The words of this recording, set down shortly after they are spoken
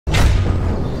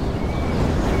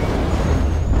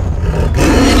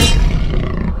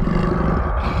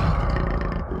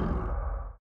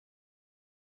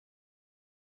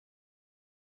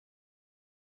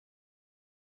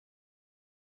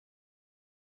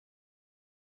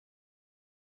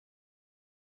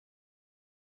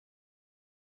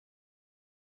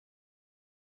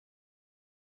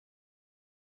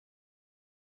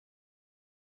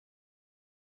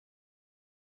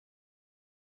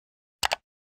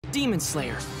Demon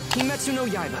Slayer, Kimetsu no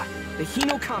Yaiba, the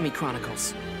Hinokami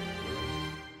Chronicles.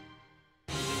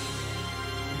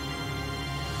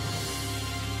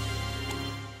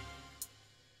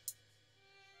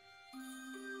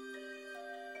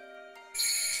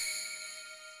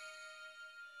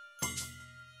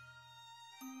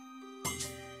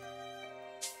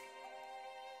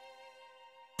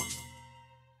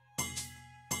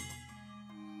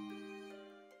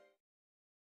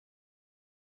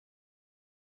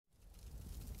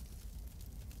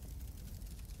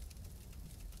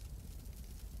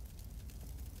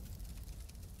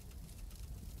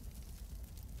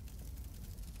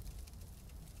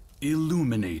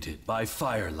 Illuminated by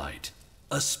firelight,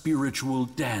 a spiritual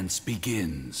dance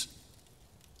begins.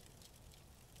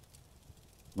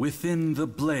 Within the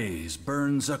blaze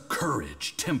burns a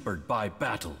courage tempered by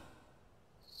battle.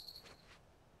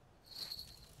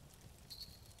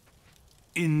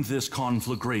 In this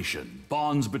conflagration,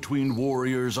 bonds between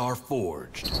warriors are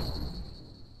forged.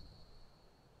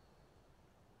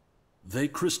 They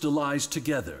crystallize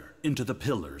together into the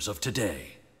pillars of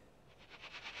today.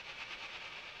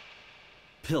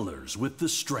 Pillars with the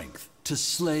strength to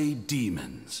slay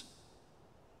demons.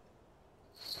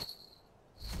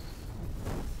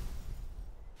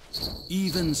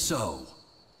 Even so,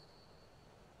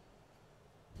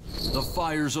 the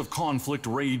fires of conflict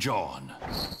rage on,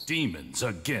 demons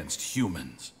against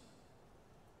humans.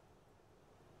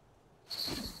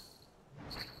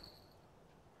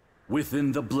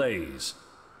 Within the blaze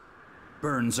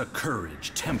burns a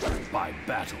courage tempered by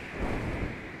battle.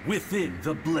 Within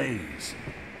the blaze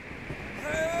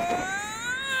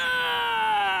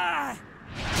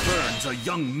burns a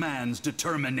young man's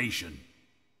determination.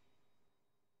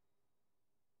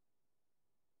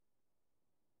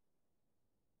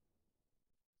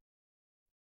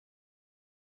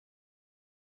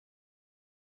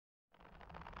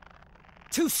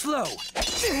 Too slow!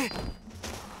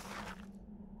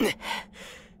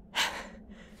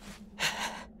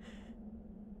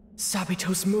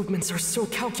 Sabito's movements are so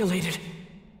calculated.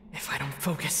 If I don't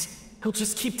focus, he'll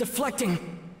just keep deflecting.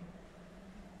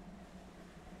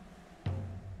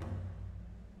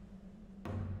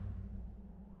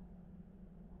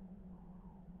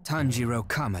 Tanjiro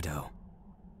Kamado.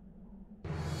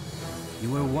 You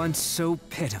were once so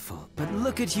pitiful, but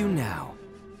look at you now.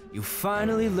 You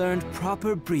finally learned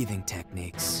proper breathing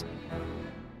techniques.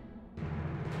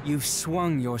 You've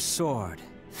swung your sword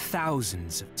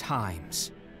thousands of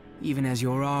times, even as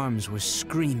your arms were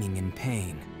screaming in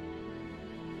pain.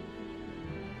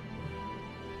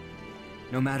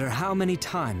 No matter how many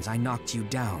times I knocked you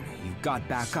down, you got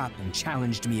back up and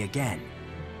challenged me again.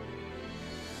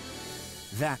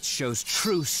 That shows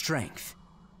true strength.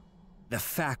 The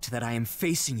fact that I am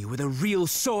facing you with a real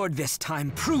sword this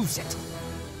time proves it.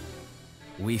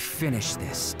 We finish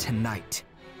this tonight.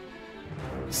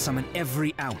 Summon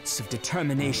every ounce of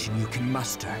determination you can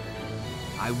muster.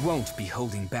 I won't be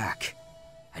holding back,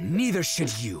 and neither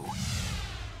should you.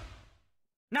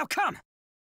 Now come!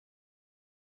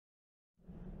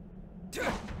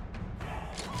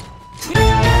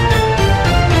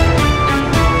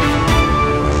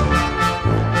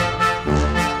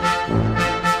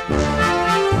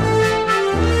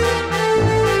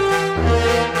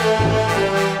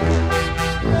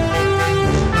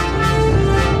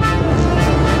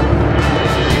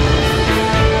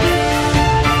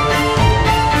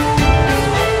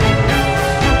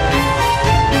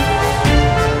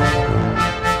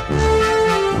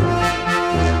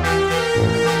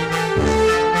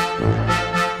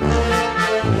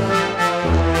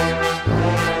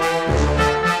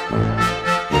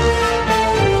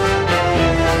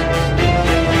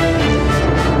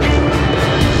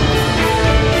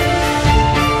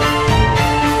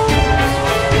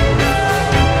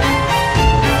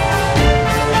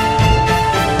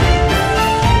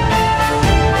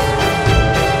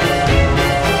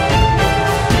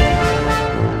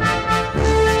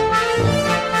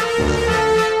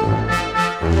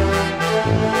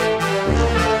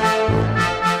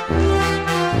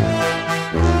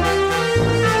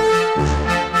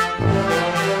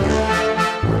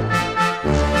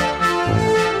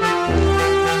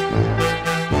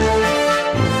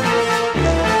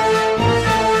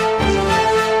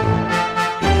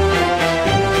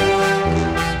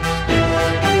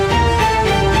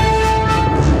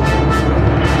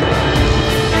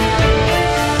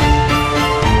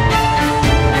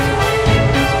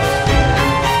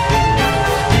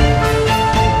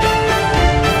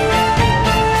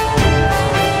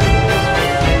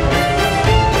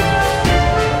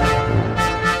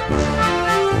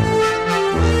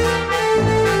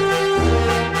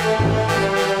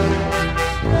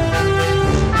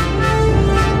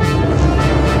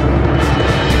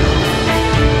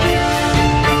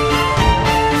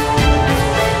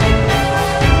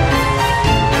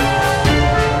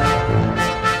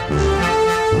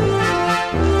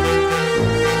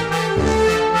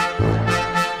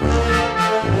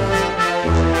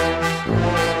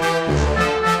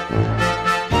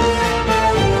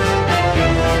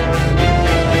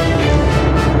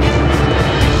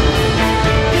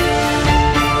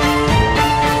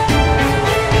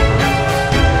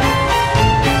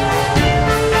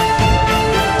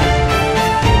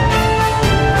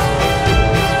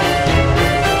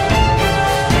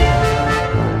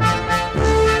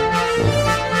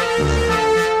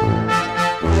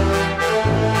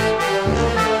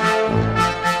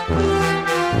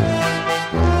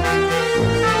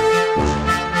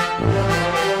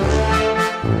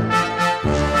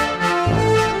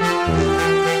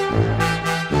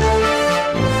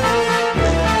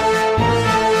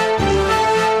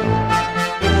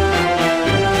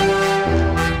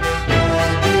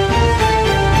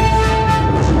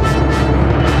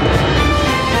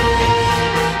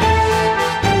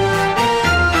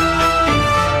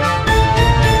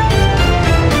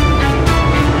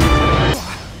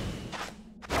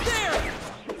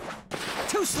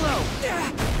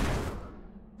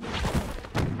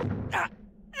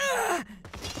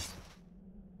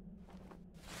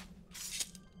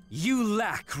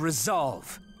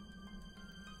 resolve.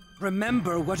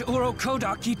 Remember what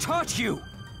Urokodaki taught you!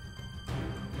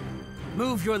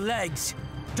 Move your legs.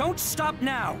 Don't stop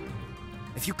now!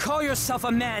 If you call yourself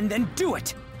a man, then do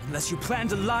it! Unless you plan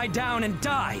to lie down and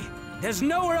die. There's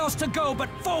nowhere else to go but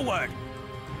forward!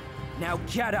 Now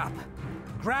get up.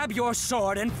 Grab your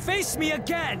sword and face me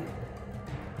again!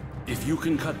 If you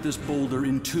can cut this boulder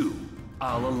in two,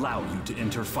 I'll allow you to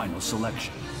enter final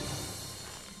selection.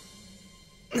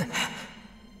 The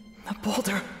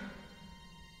boulder.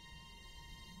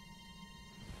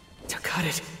 To cut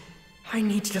it, I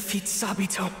need to defeat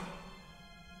Sabito.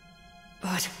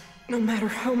 But no matter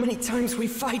how many times we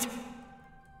fight...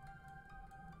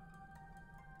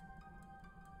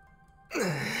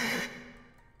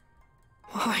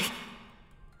 Why?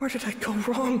 Where did I go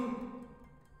wrong?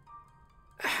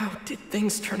 How did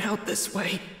things turn out this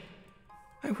way?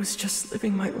 I was just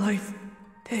living my life,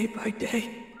 day by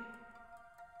day.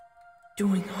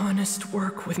 Doing honest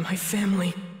work with my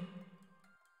family.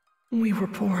 We were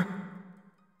poor,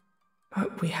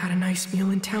 but we had a nice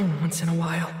meal in town once in a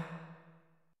while.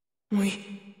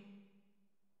 We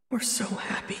were so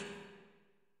happy.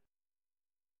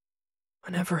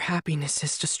 Whenever happiness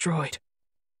is destroyed,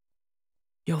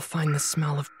 you'll find the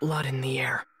smell of blood in the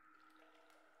air.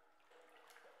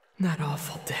 That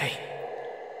awful day.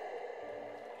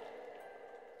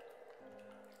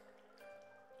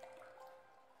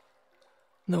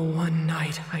 The one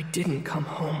night I didn't come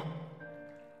home.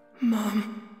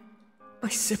 Mom, my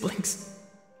siblings,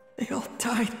 they all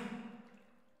died.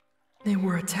 They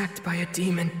were attacked by a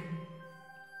demon,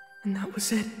 and that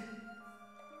was it.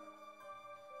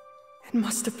 It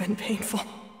must have been painful.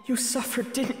 You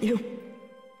suffered, didn't you?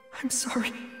 I'm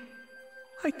sorry.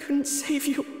 I couldn't save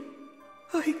you.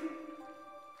 I'm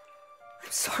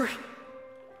sorry.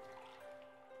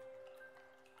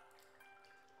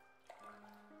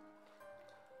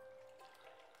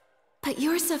 But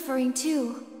you're suffering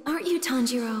too, aren't you,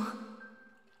 Tanjiro?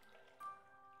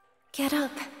 Get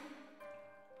up.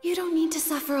 You don't need to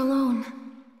suffer alone.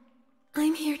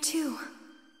 I'm here too.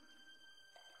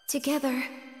 Together,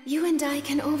 you and I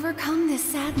can overcome this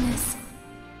sadness.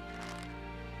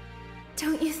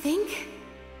 Don't you think?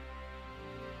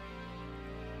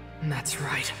 That's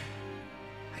right.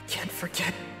 I can't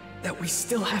forget that we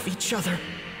still have each other.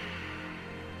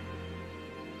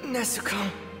 Nezuko.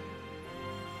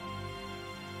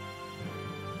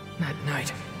 That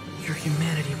night, your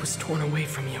humanity was torn away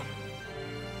from you.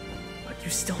 But you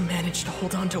still managed to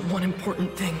hold on to one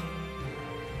important thing.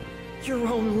 Your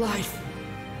own life.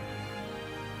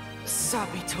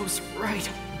 Sabito's right.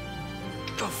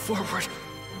 Go forward.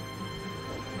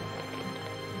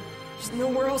 There's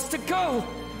nowhere else to go!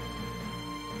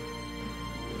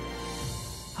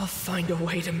 I'll find a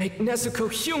way to make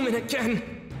Nezuko human again!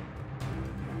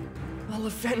 I'll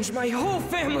avenge my whole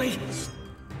family!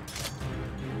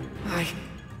 I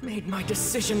made my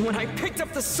decision when I picked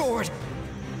up the sword!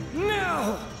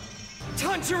 Now!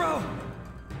 Tanjiro!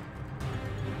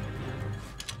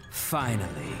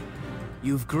 Finally,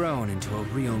 you've grown into a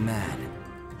real man.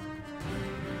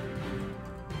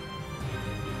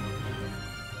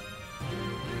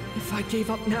 If I gave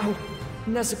up now,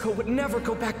 Nezuko would never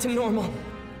go back to normal.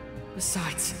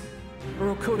 Besides,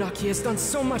 Urokodaki has done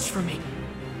so much for me.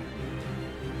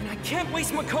 And I can't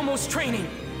waste Makomo's training!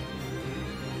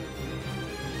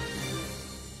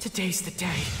 Today's the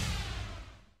day.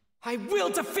 I will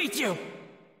defeat you!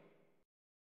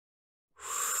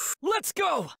 Let's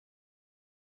go!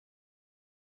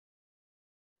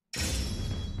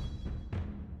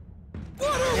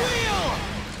 Water wheel!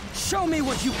 Show me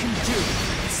what you can do!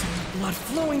 Some blood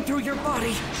flowing through your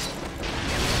body!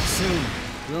 Soon,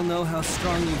 we'll know how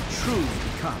strong you've truly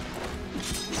become.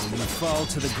 Will you fall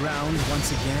to the ground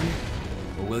once again?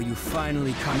 Or will you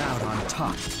finally come out on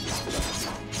top?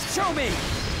 Show me!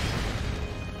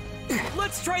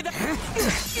 Let's try that!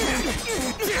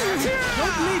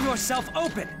 Don't leave yourself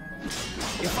open!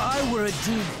 If I were a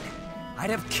demon, I'd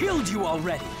have killed you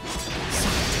already!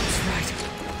 Sabito's right.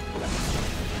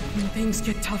 When things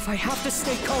get tough, I have to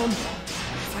stay calm.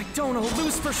 If I don't, I'll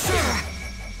lose for sure!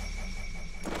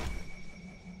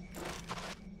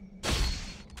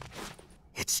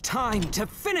 It's time to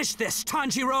finish this,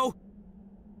 Tanjiro!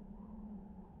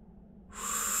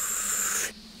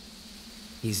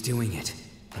 He's doing it.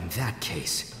 In that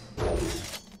case...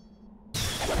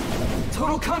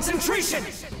 Total concentration!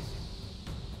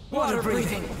 Water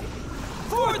breathing!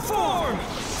 Fourth form!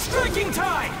 Striking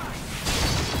time!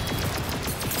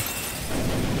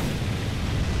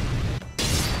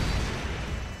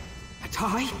 A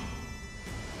tie?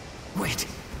 Wait.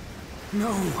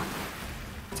 No.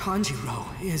 Tanjiro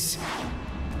is...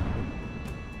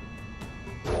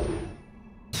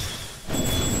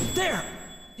 There!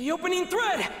 The opening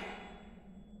thread!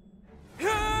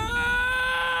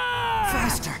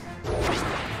 Faster!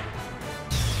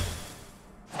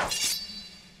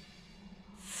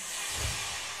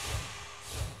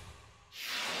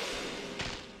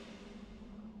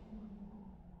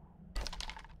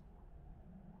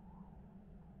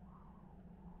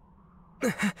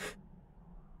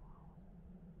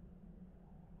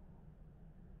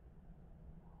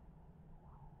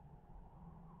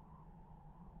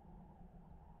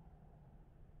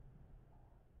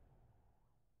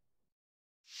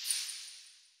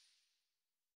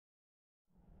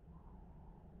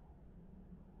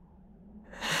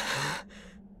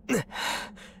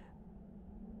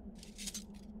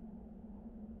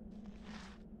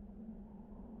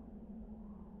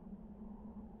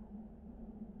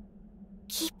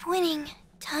 Keep winning,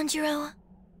 Tanjiro.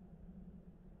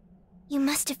 You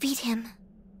must defeat him.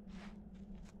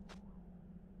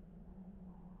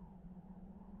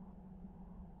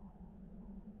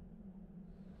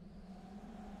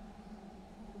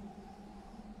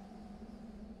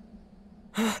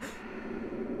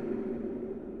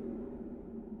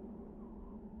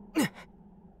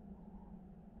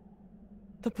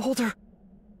 The boulder.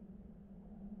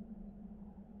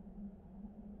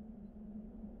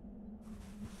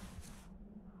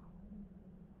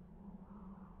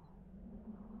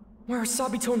 Where are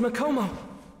Sabito and Makomo?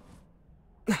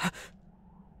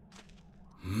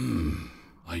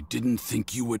 I didn't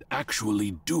think you would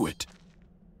actually do it.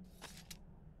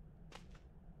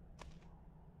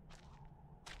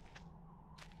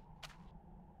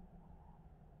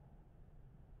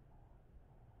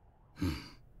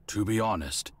 To be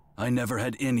honest, I never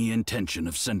had any intention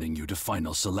of sending you to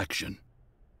final selection.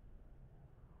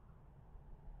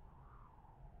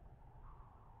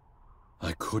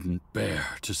 I couldn't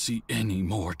bear to see any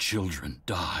more children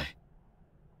die.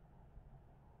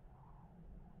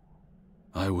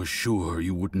 I was sure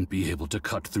you wouldn't be able to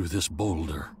cut through this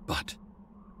boulder, but...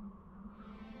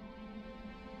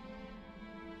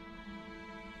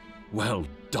 Well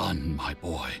done, my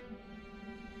boy.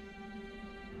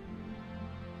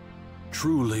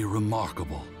 Truly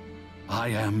remarkable. I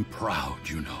am proud,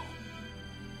 you know.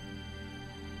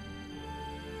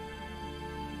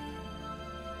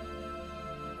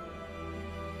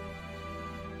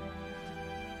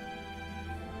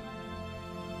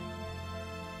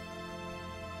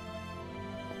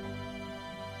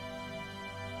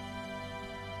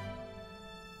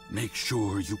 Make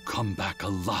sure you come back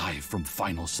alive from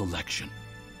final selection.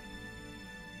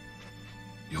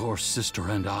 Your sister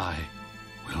and I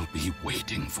will be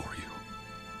waiting for you.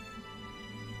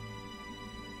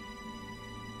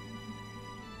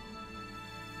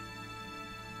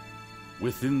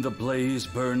 Within the blaze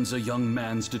burns a young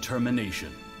man's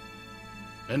determination,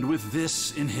 and with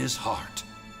this in his heart,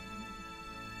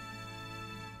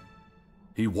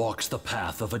 he walks the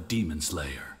path of a demon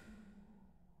slayer.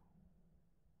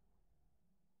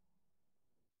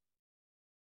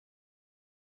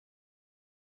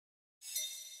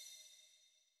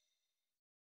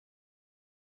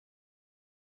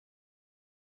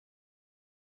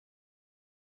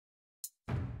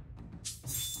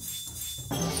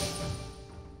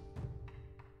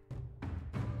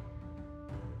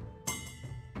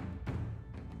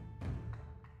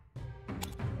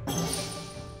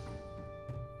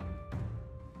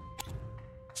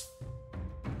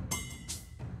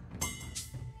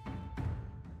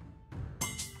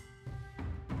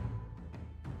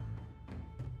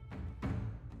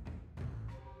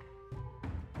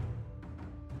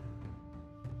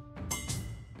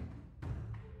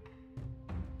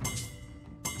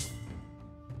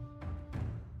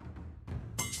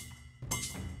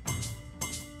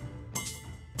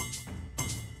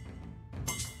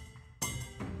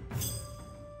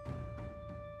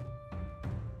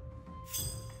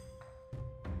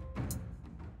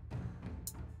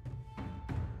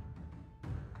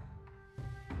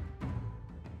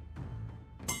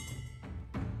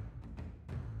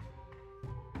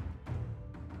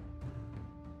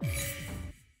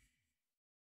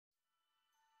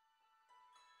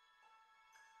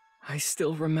 I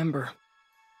still remember.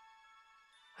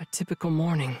 A typical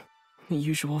morning, the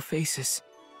usual faces.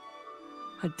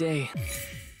 A day.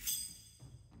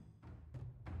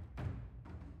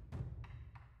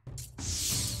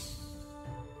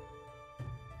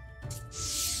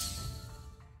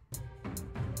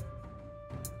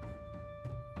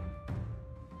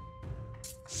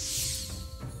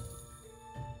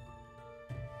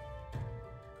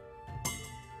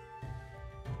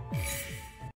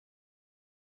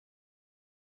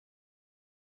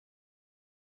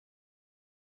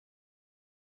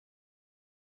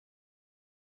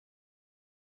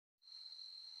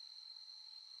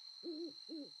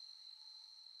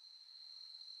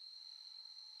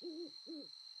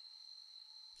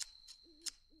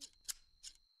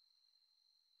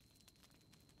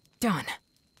 Done.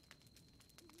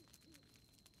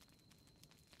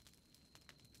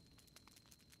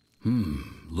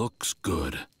 Looks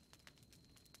good.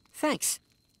 Thanks.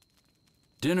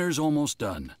 Dinner's almost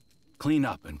done. Clean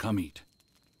up and come eat.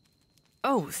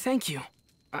 Oh, thank you.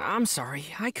 I'm sorry,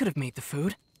 I could have made the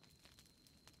food.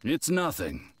 It's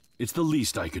nothing. It's the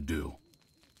least I could do.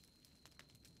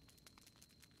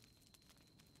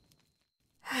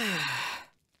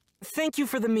 Thank you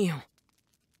for the meal.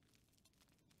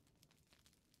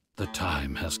 The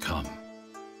time has come.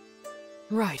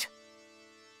 Right.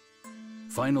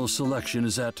 Final selection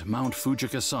is at Mount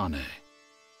Fujikasane.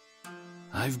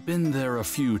 I've been there a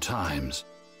few times,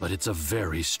 but it's a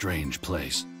very strange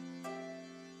place.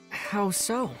 How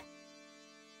so?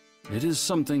 It is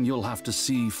something you'll have to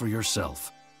see for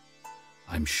yourself.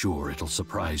 I'm sure it'll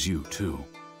surprise you, too.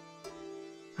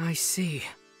 I see.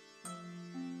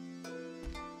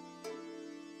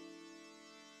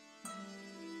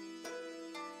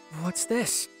 What's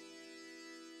this?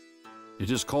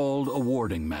 It is called a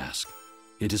warding mask.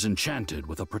 It is enchanted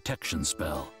with a protection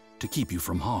spell to keep you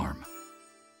from harm.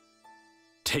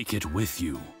 Take it with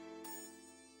you.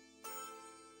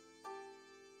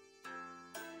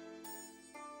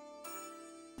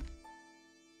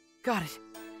 Got it.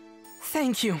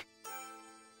 Thank you.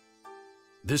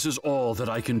 This is all that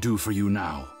I can do for you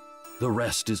now. The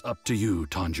rest is up to you,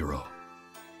 Tanjiro.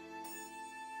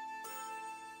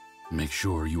 Make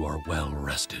sure you are well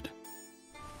rested.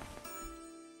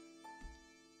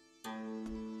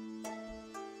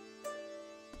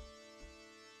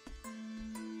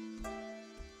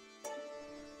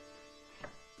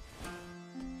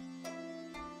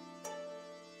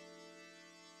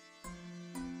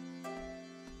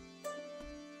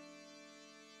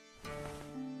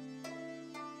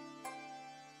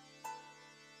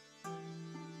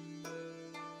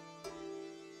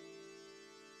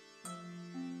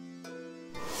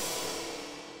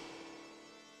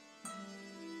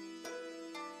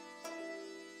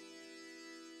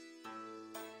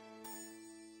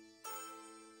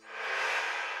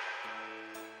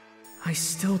 I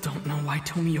still don't know why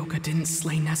Tomioka didn't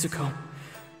slay Nezuko,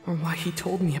 or why he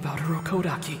told me about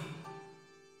Urokodaki.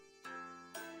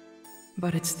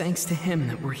 But it's thanks to him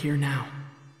that we're here now.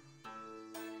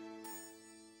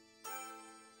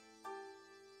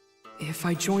 If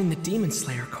I join the Demon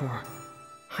Slayer Corps,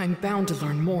 I'm bound to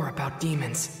learn more about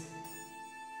demons.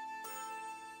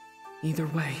 Either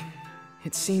way,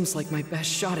 it seems like my best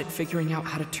shot at figuring out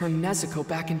how to turn Nezuko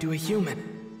back into a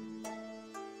human.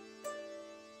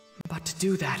 But to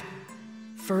do that,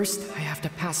 first I have to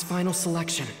pass final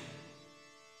selection.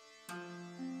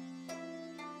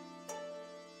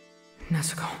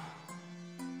 Nezuko.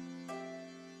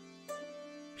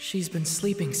 She's been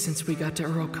sleeping since we got to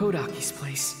Urokodaki's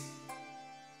place.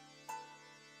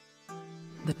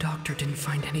 The doctor didn't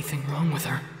find anything wrong with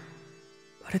her,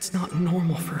 but it's not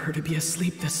normal for her to be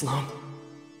asleep this long.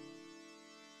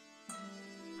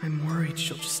 I'm worried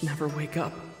she'll just never wake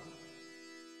up.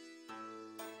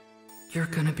 You're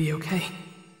gonna be okay,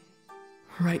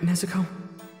 right, Nezuko?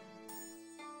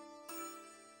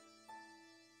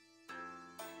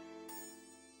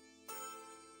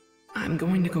 I'm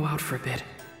going to go out for a bit,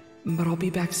 but I'll be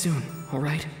back soon,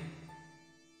 alright?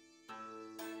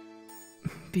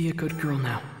 Be a good girl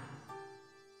now.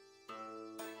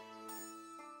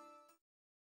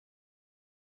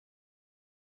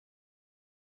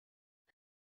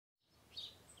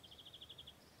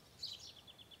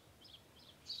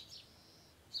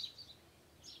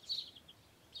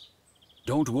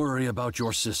 Don't worry about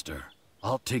your sister.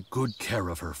 I'll take good care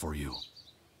of her for you.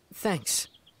 Thanks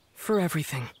for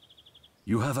everything.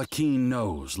 You have a keen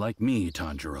nose like me,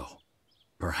 Tanjiro.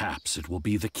 Perhaps it will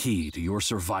be the key to your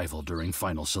survival during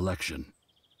final selection.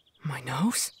 My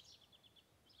nose?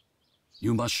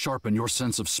 You must sharpen your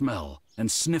sense of smell and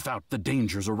sniff out the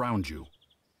dangers around you.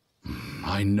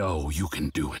 I know you can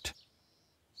do it.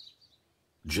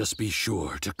 Just be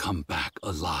sure to come back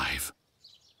alive.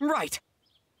 Right!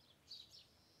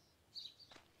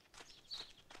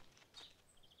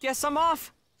 Guess I'm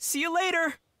off. See you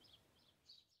later!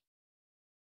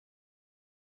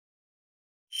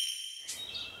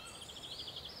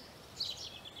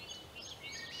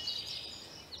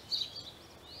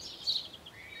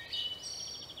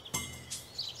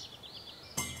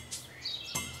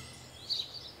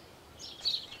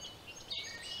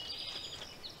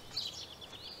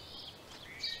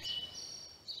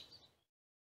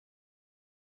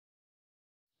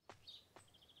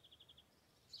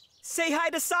 Say hi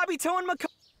to Sabito and Mako-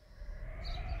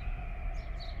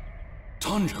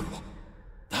 Tanjiro,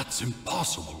 that That's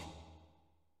impossible.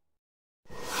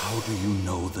 How do you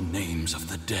know the names of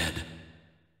the dead?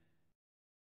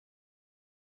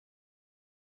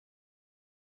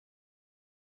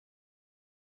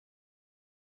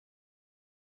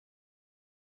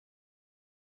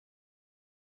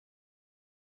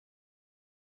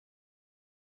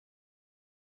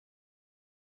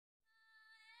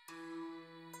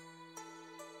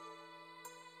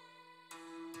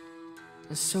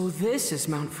 So this is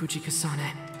Mount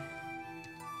Fujikasane.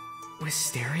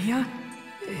 Wisteria?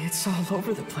 It's all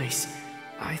over the place.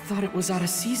 I thought it was out of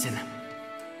season.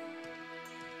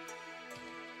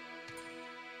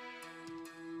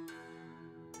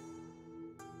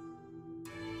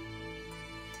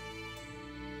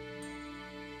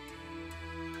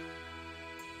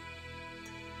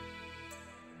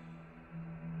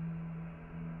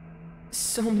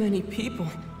 So many people.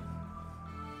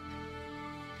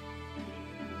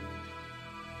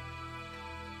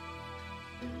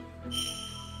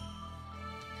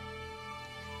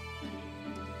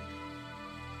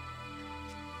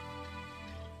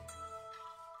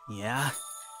 Yeah?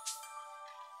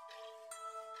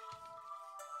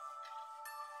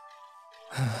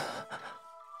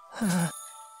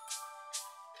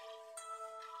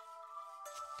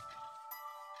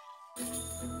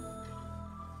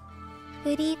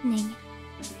 Good evening.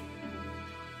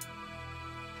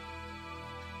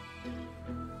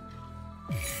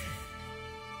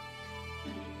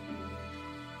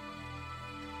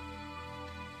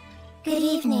 Good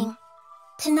evening.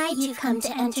 Tonight you've come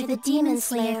to enter the Demon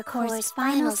Slayer Corps'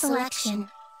 final selection.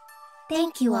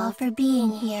 Thank you all for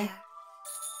being here.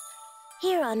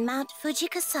 Here on Mount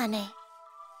Fujikasane,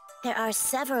 there are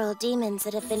several demons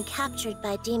that have been captured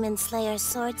by Demon Slayer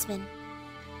swordsmen.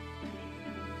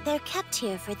 They're kept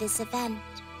here for this event.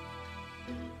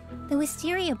 The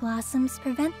wisteria blossoms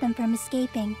prevent them from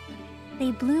escaping. They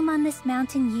bloom on this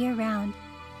mountain year-round,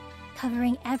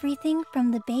 covering everything from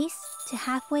the base to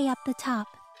halfway up the top.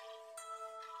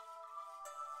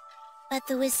 But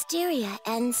the wisteria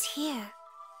ends here.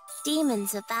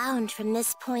 Demons abound from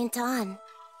this point on,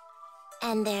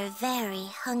 and they're very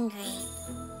hungry.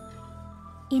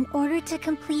 In order to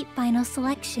complete final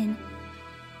selection,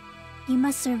 you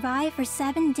must survive for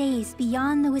 7 days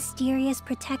beyond the wisteria's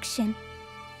protection.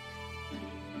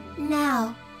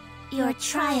 Now, your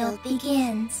trial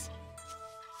begins.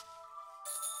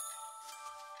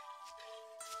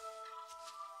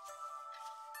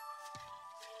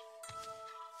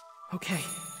 Okay,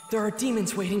 there are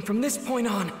demons waiting from this point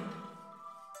on.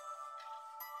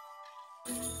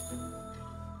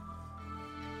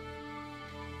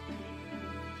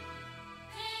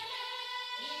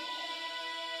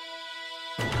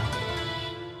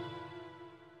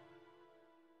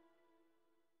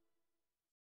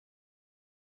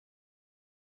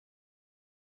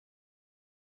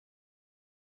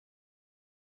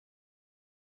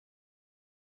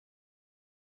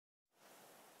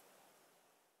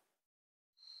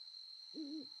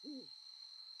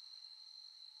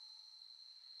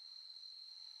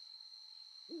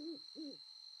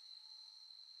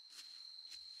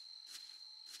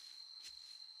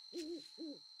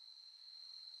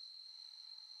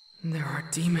 There are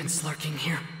demons lurking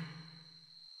here.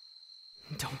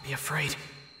 Don't be afraid.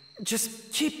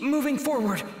 Just keep moving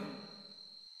forward.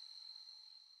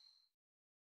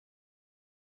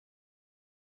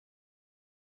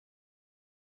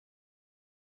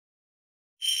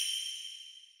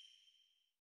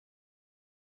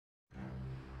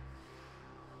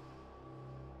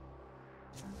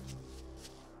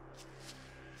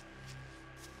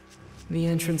 The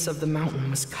entrance of the mountain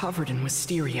was covered in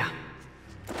wisteria.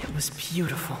 It was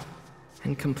beautiful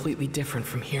and completely different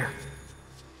from here.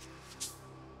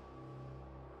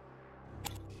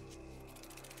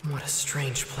 What a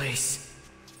strange place.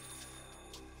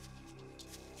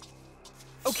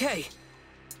 Okay.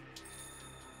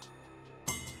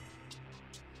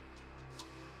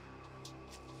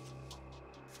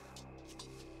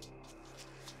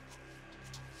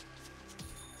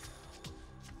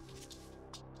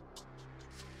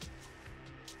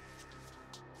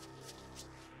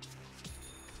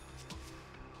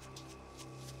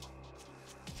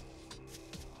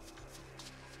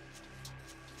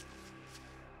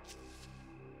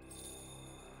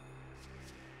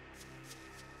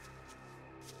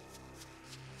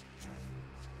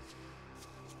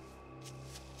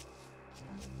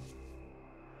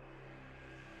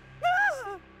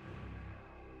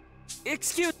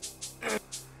 Excuse...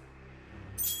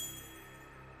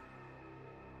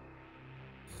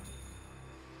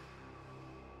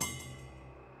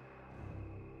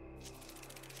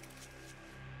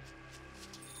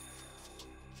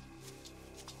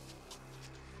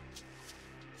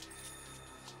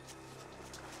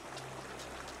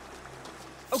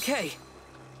 Okay.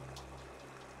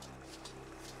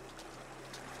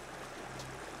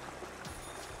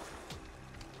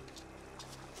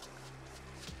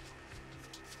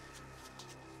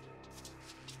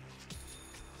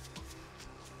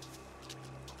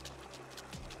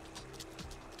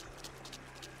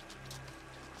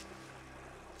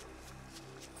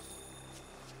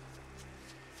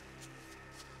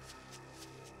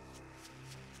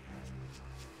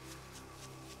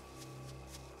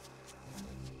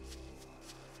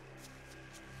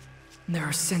 There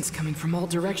are scents coming from all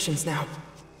directions now.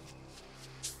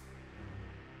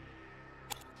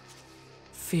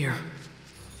 Fear,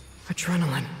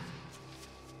 adrenaline,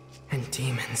 and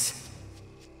demons.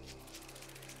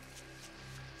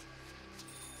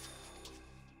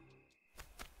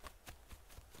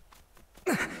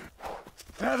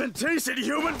 Haven't tasted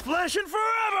human flesh in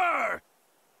forever!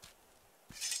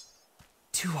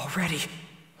 2 already.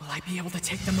 Will I be able to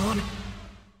take them on?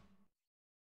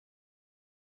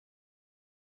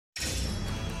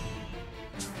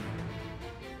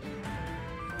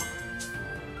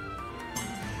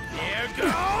 Here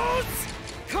goes!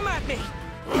 Come at me!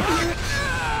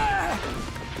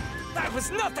 That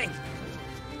was nothing!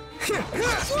 Water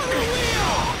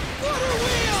wheel! Water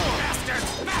wheel! Faster!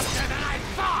 Faster than I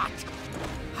thought!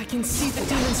 I can see the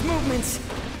demons' movements.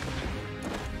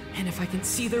 And if I can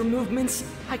see their movements,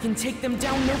 I can take them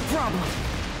down, no problem.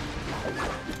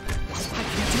 I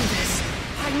can do this.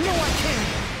 I know I can.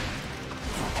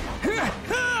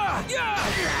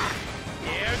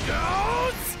 Here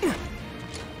goes!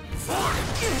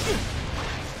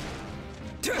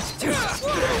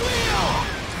 Water wheel!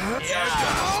 Here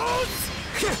goes!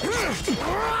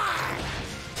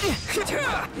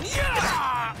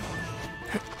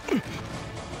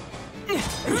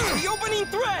 The opening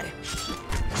thread!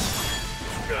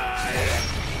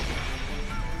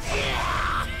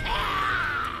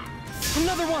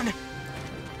 Another one!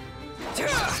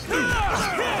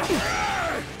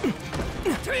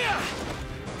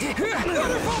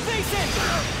 Waterfall basin!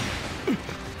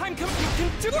 I'm coming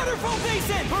to Waterfall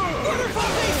basin!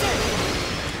 Waterfall basin!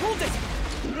 Hold it!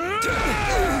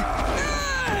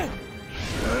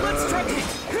 Let's try it!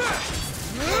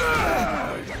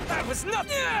 That was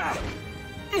nothing!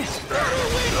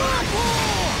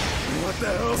 What the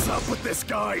hell's up with this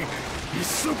guy? He's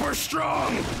super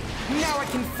strong! Now I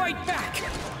can fight back!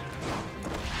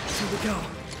 Here we go.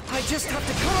 I just have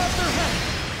to cut off their head!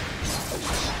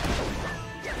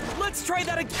 Let's try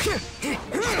that again!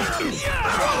 Water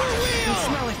wheel!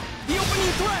 Smell it! The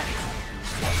opening thread!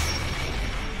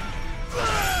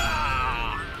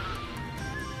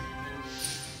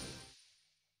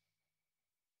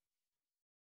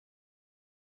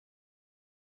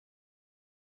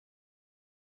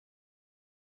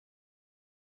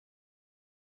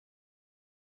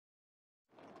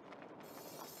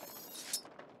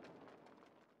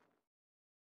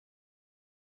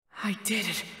 I did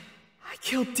it. I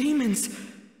killed demons.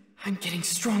 I'm getting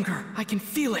stronger. I can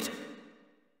feel it.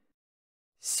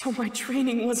 So my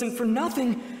training wasn't for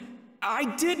nothing. I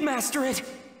did master it.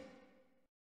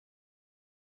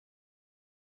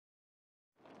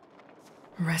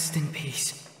 Rest in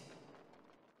peace.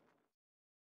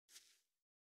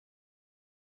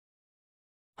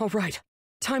 All right,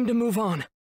 time to move on.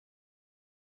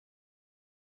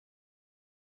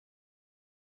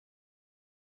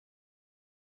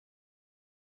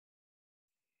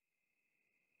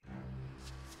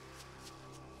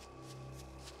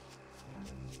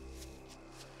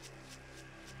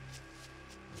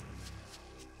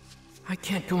 I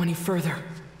can't go any further.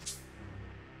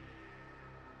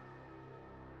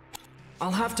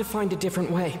 I'll have to find a different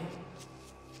way.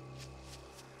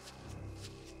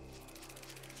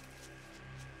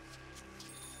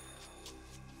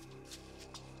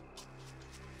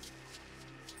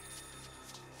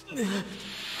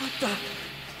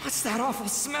 What's that awful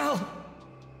smell?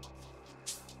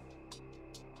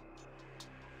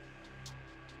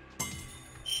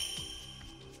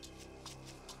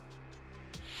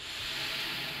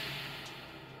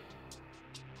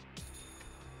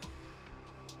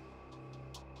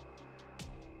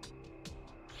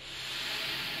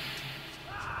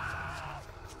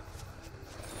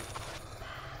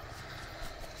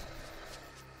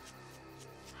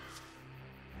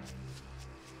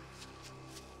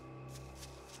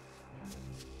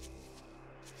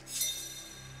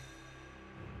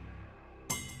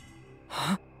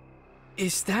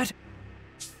 Is that...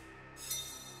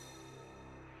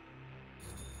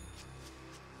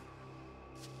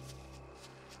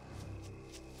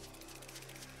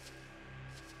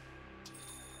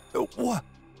 What?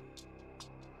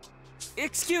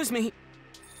 Excuse me.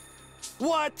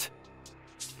 What?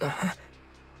 Here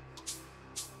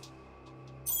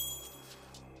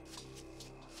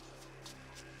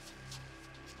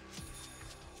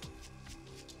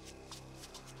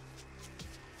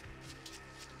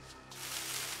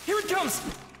it comes!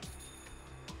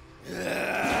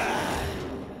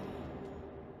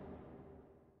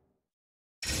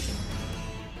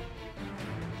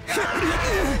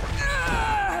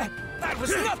 That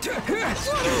was nothing!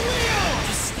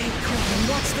 Just stay calm and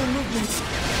watch their movements. All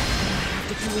I have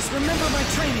to do is remember my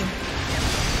training.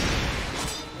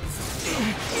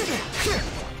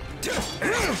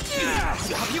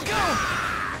 Up you go!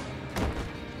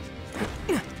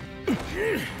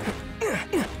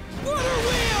 Water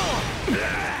wheel!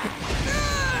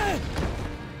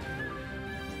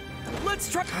 Let's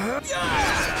try.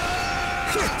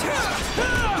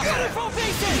 Waterfall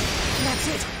basin! That's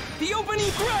it! The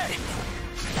opening thread!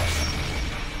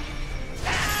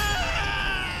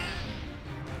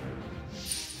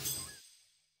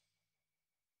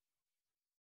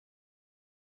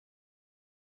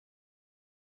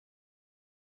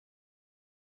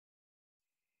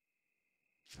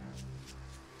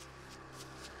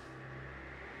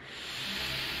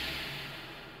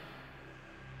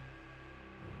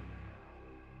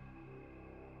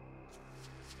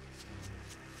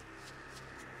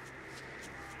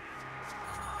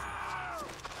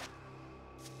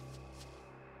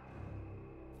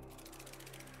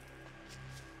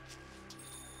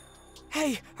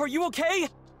 Hey, are you okay?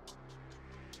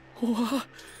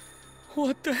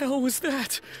 What the hell was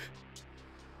that?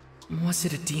 Was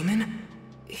it a demon?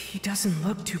 He doesn't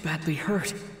look too badly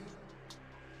hurt.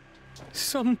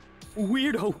 Some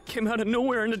weirdo came out of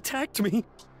nowhere and attacked me.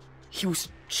 He was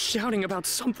shouting about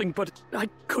something, but I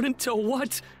couldn't tell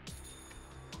what.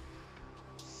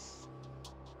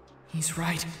 He's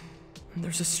right.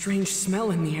 There's a strange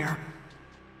smell in the air.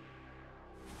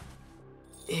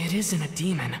 It isn't a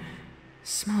demon.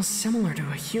 Smells similar to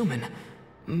a human,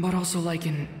 but also like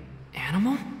an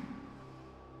animal?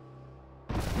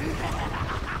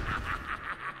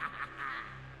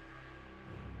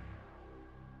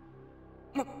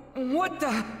 What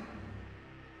the?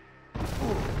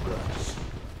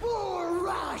 Bull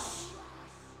rush!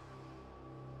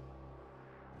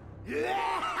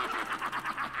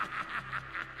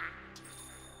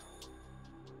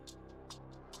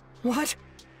 What?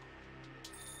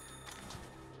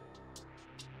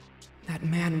 That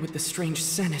man with the strange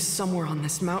scent is somewhere on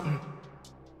this mountain.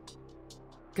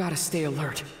 Gotta stay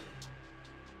alert.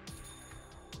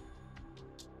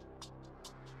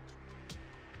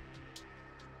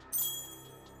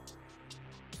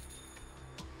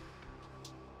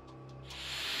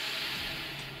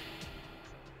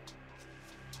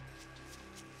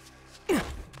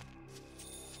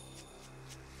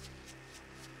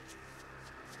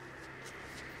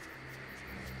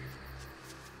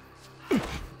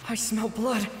 I smell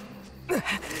blood.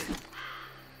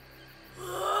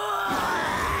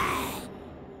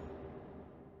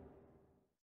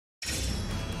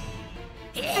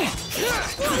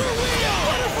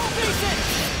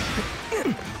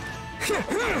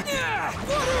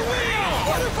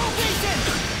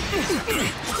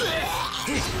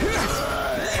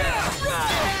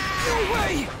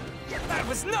 That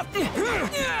was nothing! I'm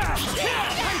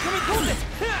coming hold it!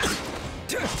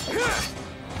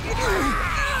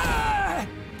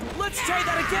 Let's try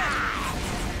that again!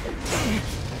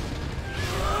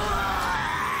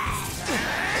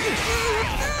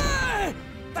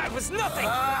 That was nothing!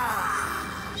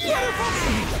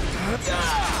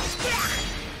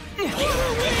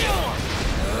 Water wheel!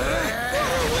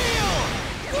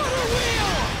 Water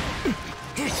wheel!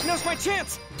 Now's my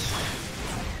chance!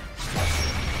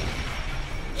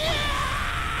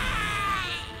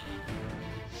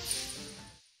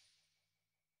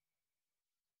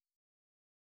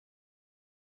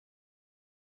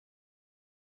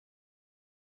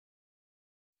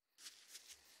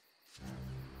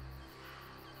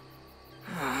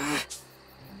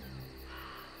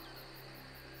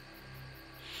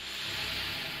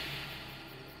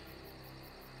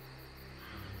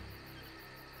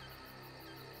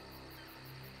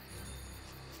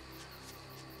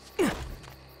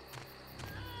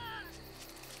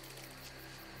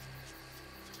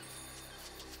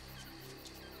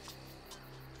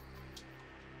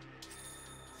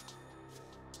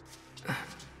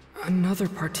 Another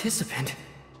participant.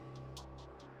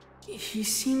 He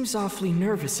seems awfully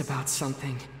nervous about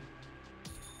something.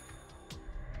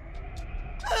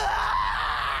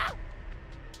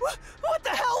 What the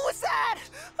hell was that?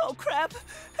 Oh crap!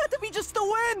 Had to be just the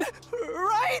wind,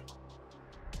 right?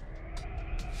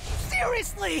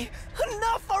 Seriously!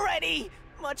 Enough already!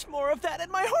 Much more of that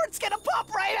and my heart's gonna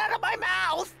pop right out of my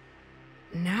mouth!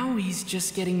 Now he's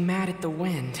just getting mad at the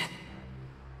wind.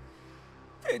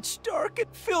 Pitch dark and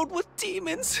filled with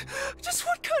demons. Just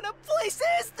what kind of place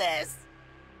is this?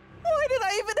 Why did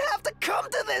I even have to come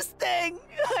to this thing?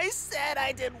 I said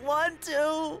I didn't want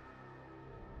to.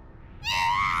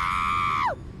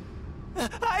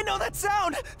 I know that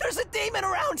sound! There's a demon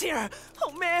around here!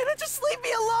 Oh man, just leave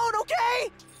me alone,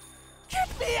 okay?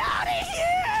 Get me out of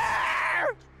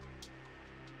here!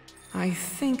 I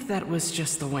think that was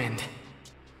just the wind.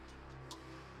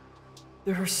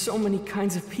 There are so many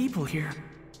kinds of people here.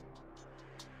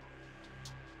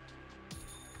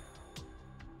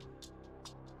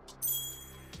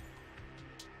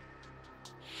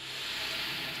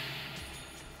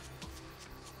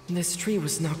 This tree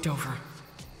was knocked over.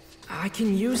 I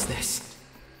can use this.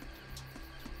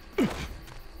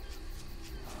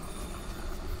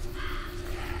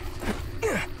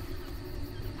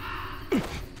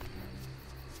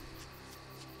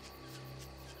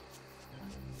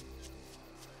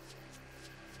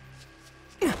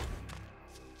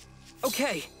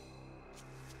 Okay.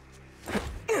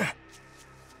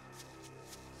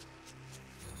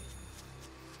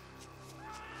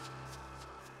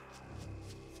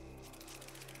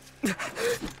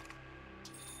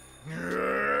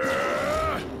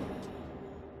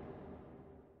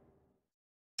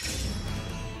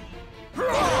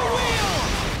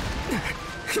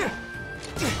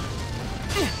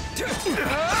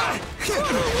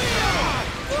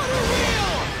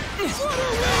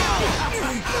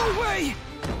 No way!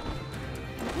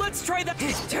 Let's try that.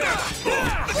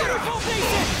 Waterfall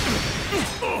Basin!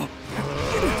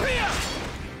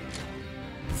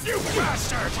 You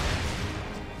bastard!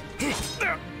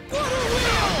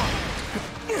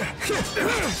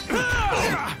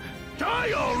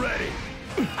 Die already!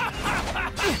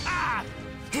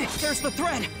 There's the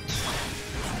thread!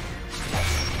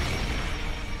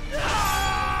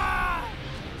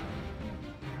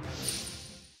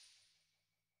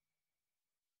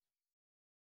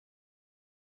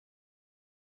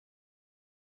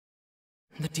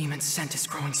 The demon's scent is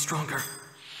growing stronger.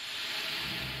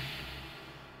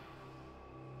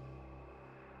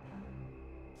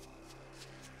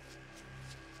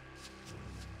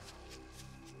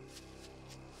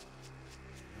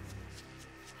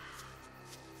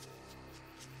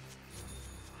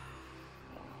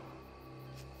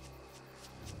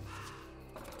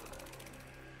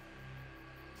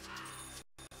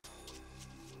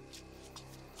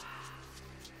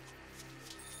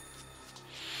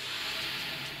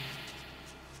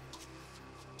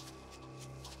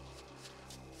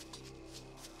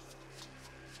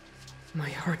 My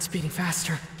heart's beating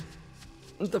faster.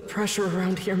 The pressure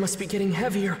around here must be getting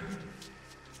heavier.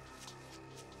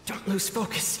 Don't lose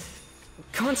focus.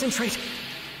 Concentrate.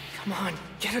 Come on,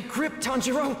 get a grip,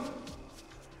 Tanjiro!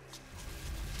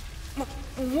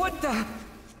 What the?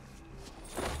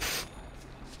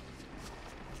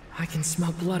 I can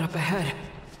smell blood up ahead.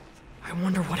 I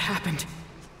wonder what happened.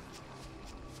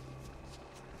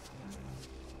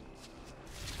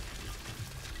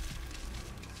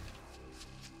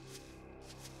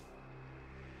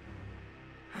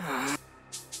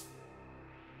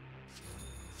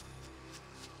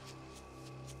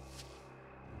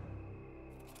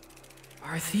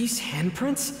 Are these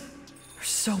handprints? They're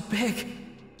so big.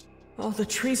 All the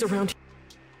trees around here.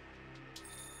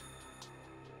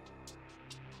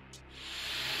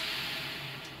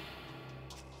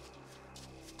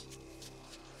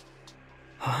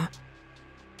 Huh?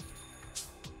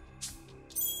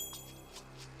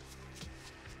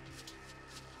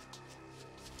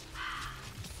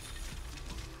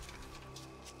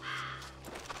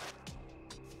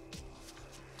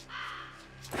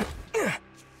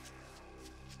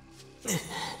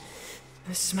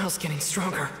 The smell's getting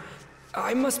stronger.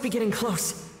 I must be getting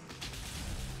close.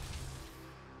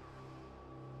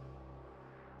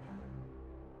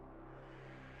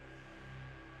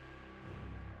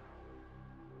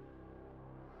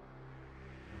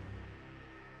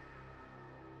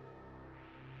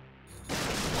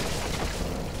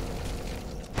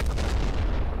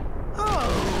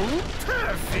 Oh,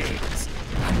 perfect!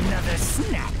 Another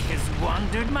snack has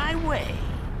wandered my way.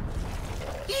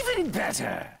 Even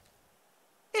better.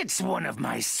 It's one of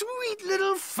my sweet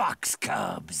little fox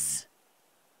cubs.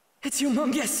 It's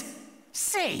humongous!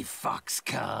 Say, fox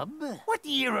cub, what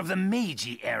year of the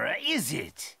Meiji era is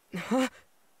it? Huh?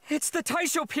 It's the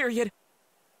Taisho period!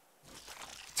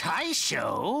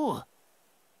 Taisho?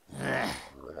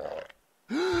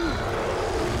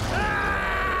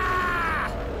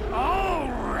 Ah!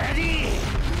 Already?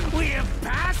 We have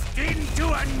passed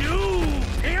into a new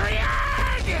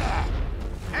period?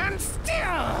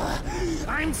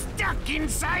 I'm stuck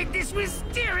inside this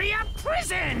Wisteria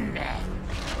prison!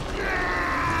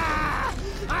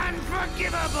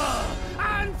 Unforgivable!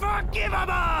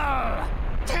 Unforgivable!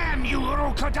 Damn you,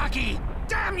 Urokodaki!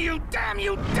 Damn you, damn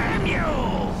you, damn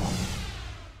you!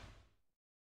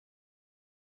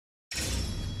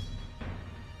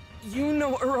 You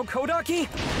know Urokodaki?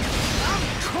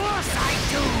 Of course I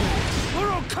do!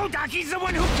 Urokodaki's the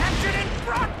one who captured and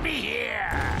brought me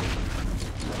here!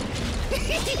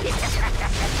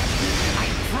 I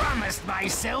promised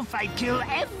myself I'd kill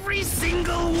every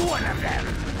single one of them!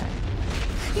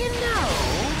 You know,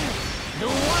 the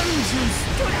ones who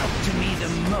stood out to me the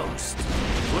most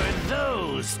were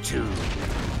those two.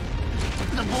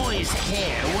 The boy's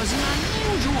hair was an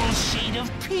unusual shade of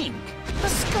pink, a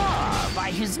scar by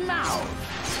his mouth.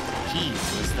 He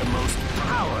was the most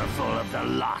powerful of the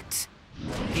lot.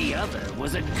 The other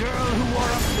was a girl who wore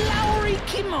a flowery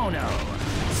kimono.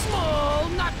 Small,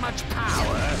 not much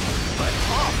power, but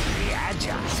awfully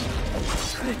agile.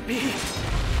 Could it be?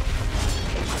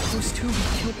 Those two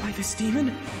were killed by this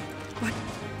demon? But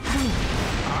how?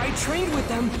 I trained with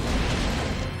them.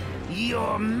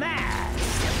 You're mad.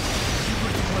 You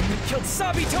were the one that killed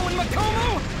Sabito and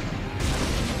Makomo?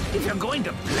 If you're going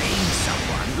to blame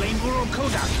someone, blame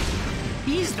Urokodaki.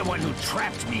 He's the one who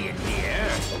trapped me in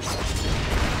here.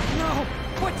 No!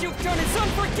 What you've done is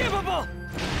unforgivable!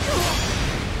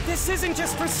 This isn't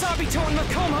just for Sabito and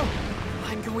Makomo!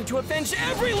 I'm going to avenge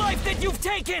every life that you've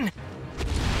taken!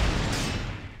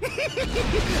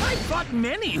 I've fought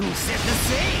many who said the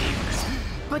same,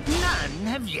 but none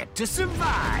have yet to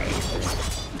survive.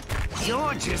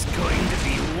 You're just going to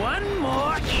be one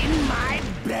more in my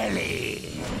belly.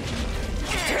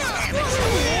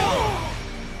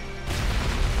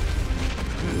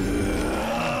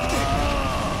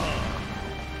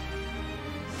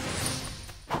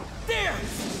 There!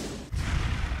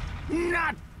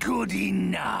 Not good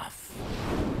enough.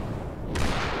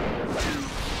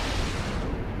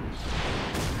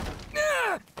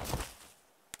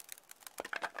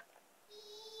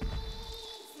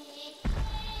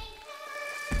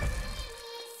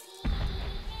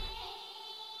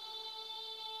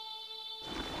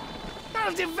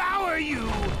 I'll devour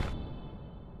you!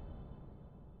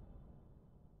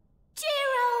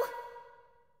 Jiro!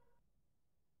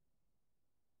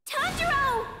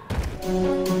 Tanjiro!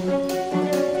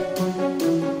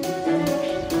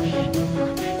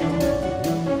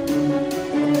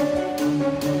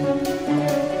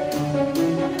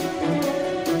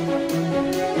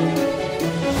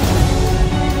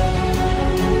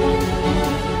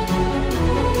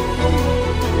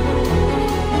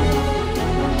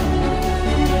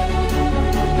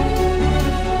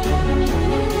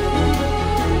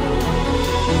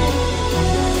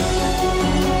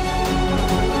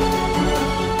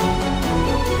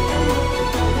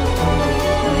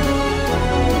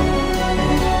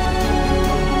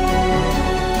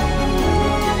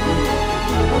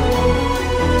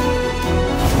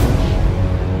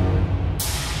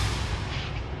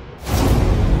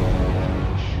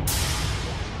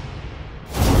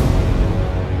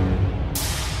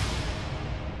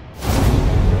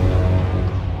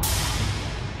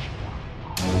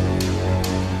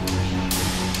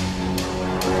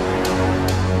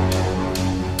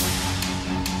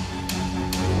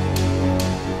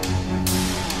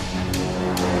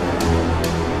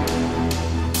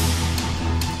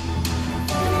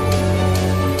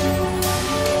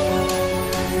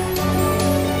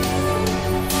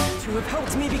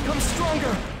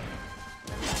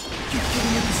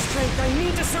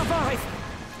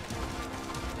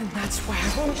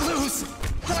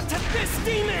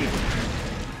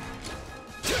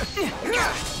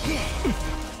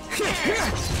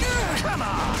 Come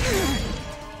on!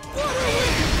 What are we?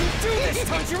 Do this,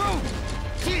 Tanjiro!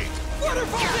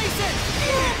 Waterfall Basin!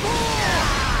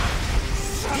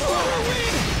 Water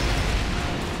Wind!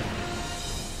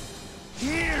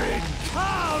 Here it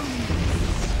comes!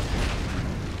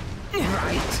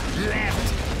 Right, left.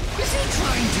 Is he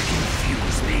trying to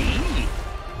confuse me?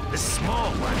 The small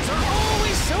ones are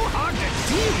always so hard to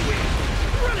deal with,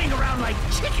 running around like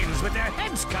chickens with their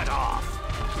heads cut off.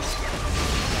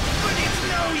 But it's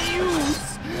no use!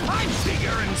 I'm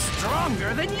bigger and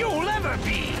stronger than you'll ever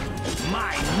be!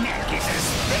 My neck is as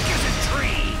thick as a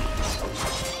tree!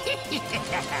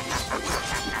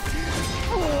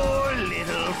 Poor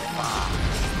little fox.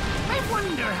 I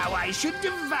wonder how I should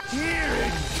devour... Here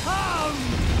it comes!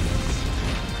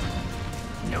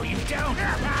 No, you don't!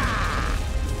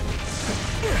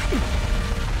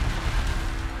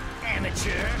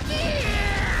 Amateur!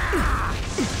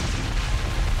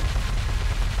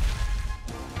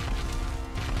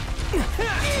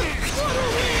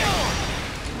 Water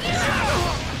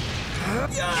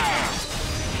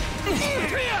There's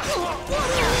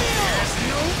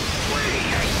no way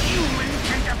a human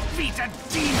can defeat a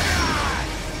demon!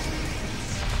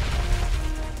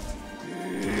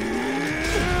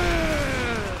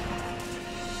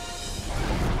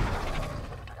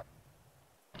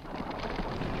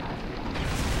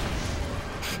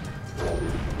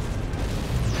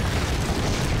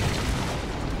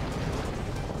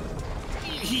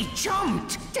 He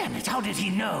jumped! Damn it, how did he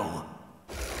know?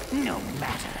 No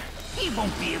matter. He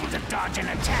won't be able to dodge an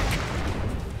attack.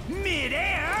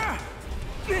 Mid-air?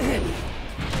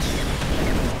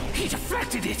 He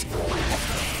deflected it!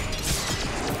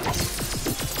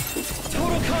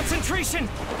 Total concentration!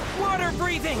 Water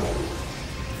breathing!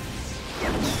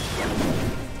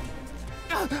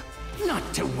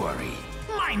 Not to worry.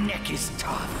 My neck is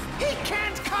tough. He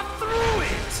can't cut through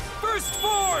it! First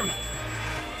form!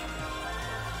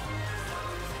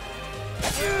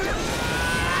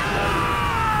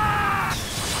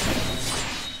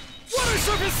 Water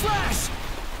surface slash!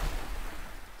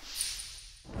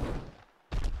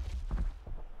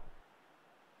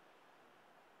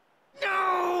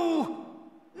 No!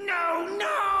 No,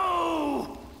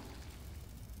 no!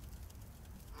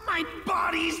 My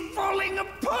body's falling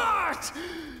apart!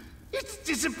 It's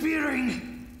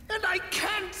disappearing, and I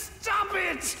can't stop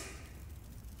it!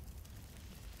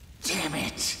 Damn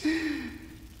it!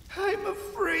 I'm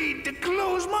afraid to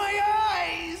close my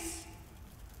eyes!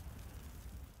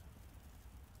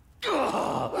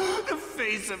 Ugh, the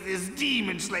face of this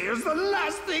demon slayer's the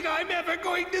last thing I'm ever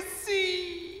going to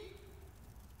see!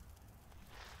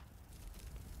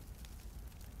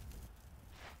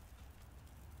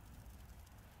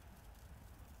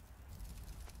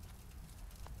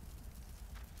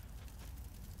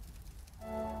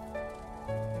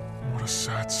 What a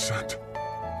sad scent.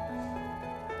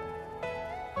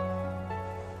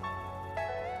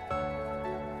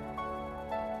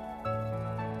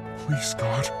 Please,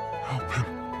 God, help him.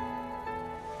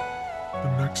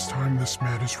 The next time this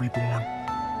man is reborn,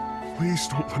 please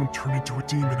don't let him turn into a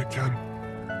demon again.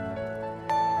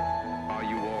 Are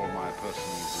you all my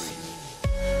personal dreams?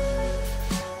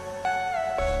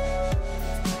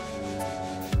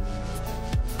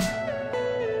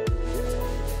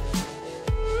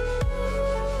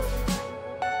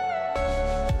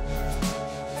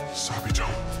 Sabito,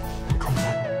 come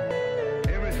on.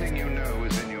 Everything you know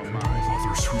is in your And mind. all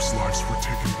others whose lives were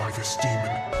taken by this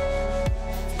demon.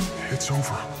 It's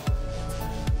over.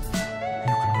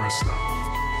 You can rest now.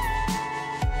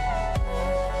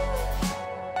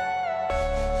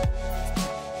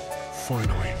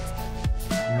 Finally,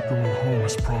 you're going home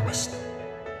as promised.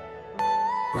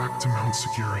 Back to Mount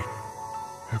Sagiri,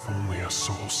 if only as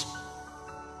souls.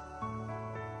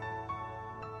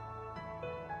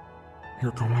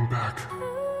 You're going back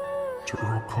to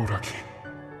Urokodaki.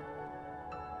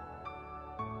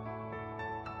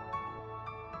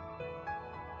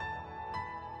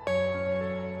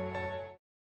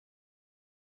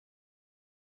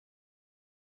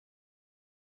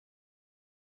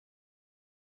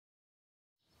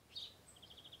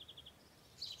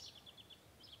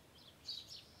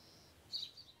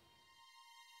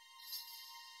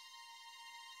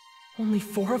 Only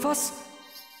 4 of us?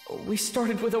 We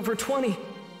started with over 20.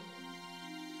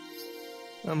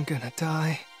 I'm gonna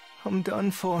die. I'm done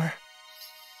for.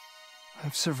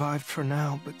 I've survived for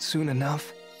now, but soon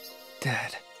enough,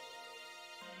 dead.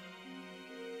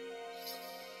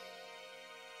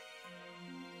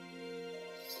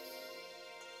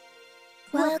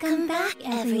 Welcome back,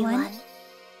 everyone.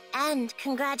 And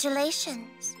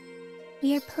congratulations.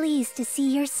 We are pleased to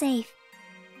see you're safe.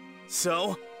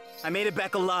 So, I made it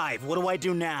back alive. What do I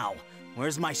do now?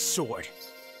 Where's my sword?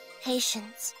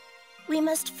 Patience. We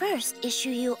must first issue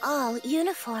you all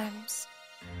uniforms.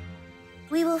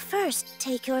 We will first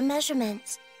take your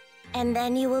measurements, and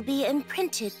then you will be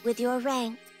imprinted with your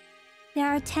rank. There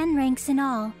are 10 ranks in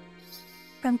all,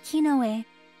 from Kinoe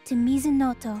to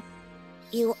Mizunoto.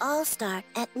 You all start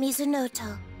at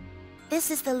Mizunoto.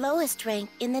 This is the lowest rank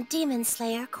in the Demon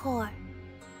Slayer Corps.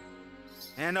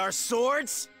 And our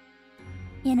swords?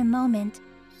 In a moment,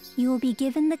 you will be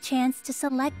given the chance to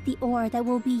select the ore that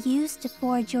will be used to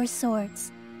forge your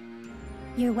swords.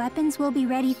 Your weapons will be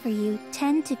ready for you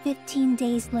 10 to 15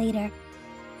 days later.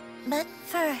 But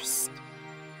first,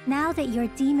 Now that you're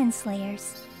demon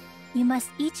slayers, you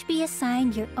must each be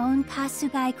assigned your own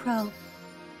Kasugai Crow.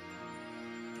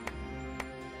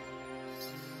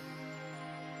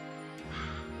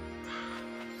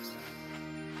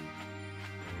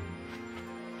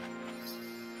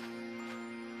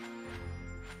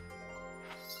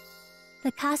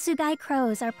 The Kasugai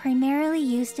Crows are primarily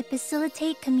used to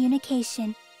facilitate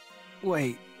communication.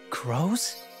 Wait,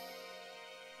 crows?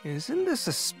 Isn't this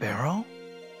a sparrow?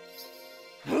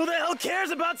 Who the hell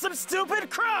cares about some stupid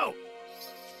crow?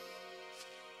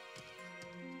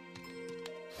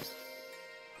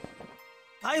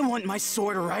 I want my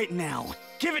sword right now.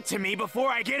 Give it to me before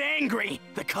I get angry.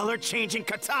 The color-changing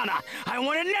katana. I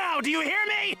want it now, do you hear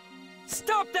me?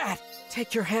 Stop that!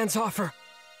 Take your hands off her,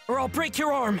 or I'll break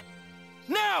your arm.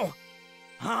 Now!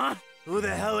 Huh? Who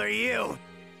the hell are you?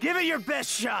 Give it your best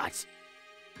shot.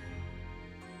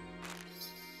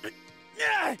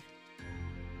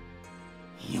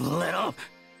 You little...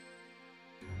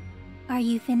 Are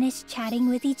you finished chatting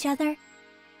with each other?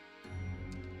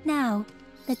 Now,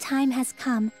 the time has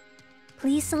come.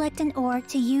 Please select an ore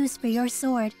to use for your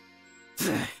sword.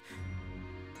 The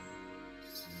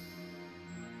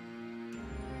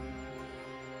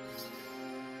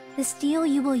steel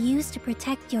you will use to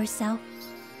protect yourself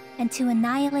and to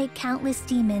annihilate countless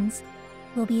demons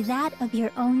will be that of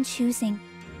your own choosing.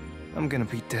 I'm gonna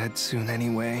be dead soon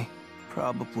anyway.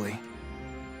 Probably.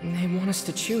 They want us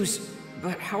to choose,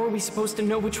 but how are we supposed to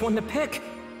know which one to pick?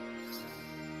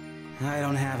 I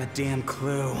don't have a damn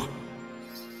clue.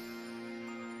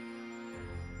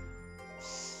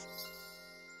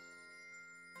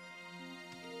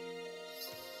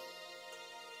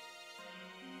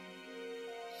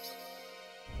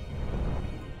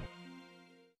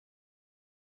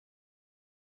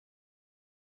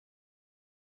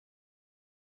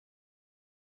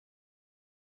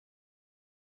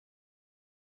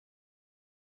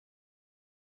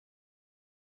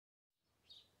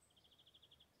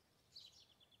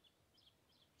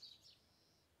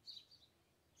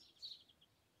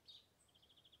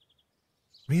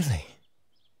 Really?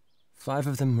 5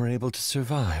 of them were able to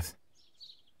survive.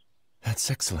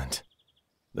 That's excellent.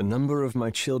 The number of my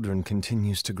children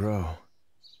continues to grow.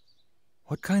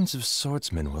 What kinds of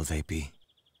swordsmen will they be?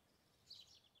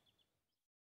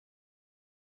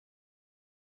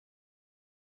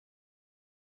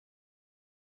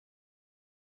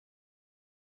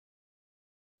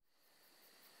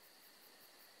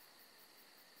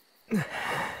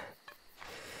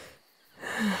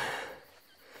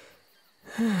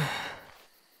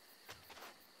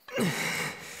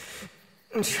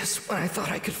 Just when I thought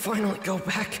I could finally go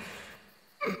back,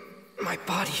 my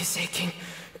body is aching.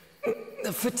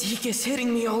 The fatigue is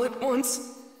hitting me all at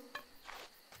once.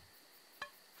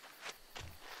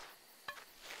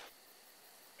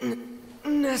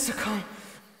 Nezuko.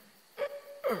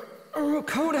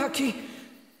 Urokodaki.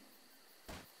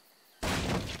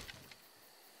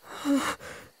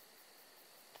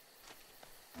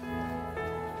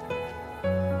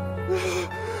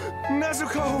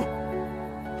 Nezuko!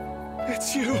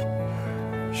 It's you!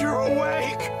 You're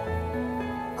awake!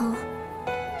 Oh,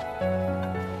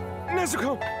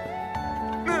 Nezuko!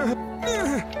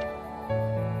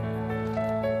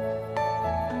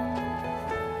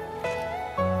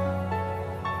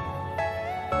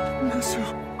 Nezu...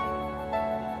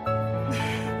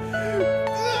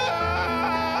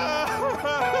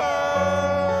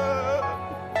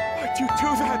 Why'd you do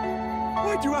that?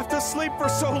 Why'd you have to sleep for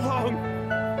so long?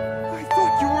 I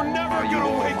thought you were never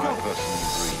gonna wake up!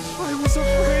 I was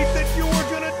afraid that you were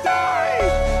gonna die!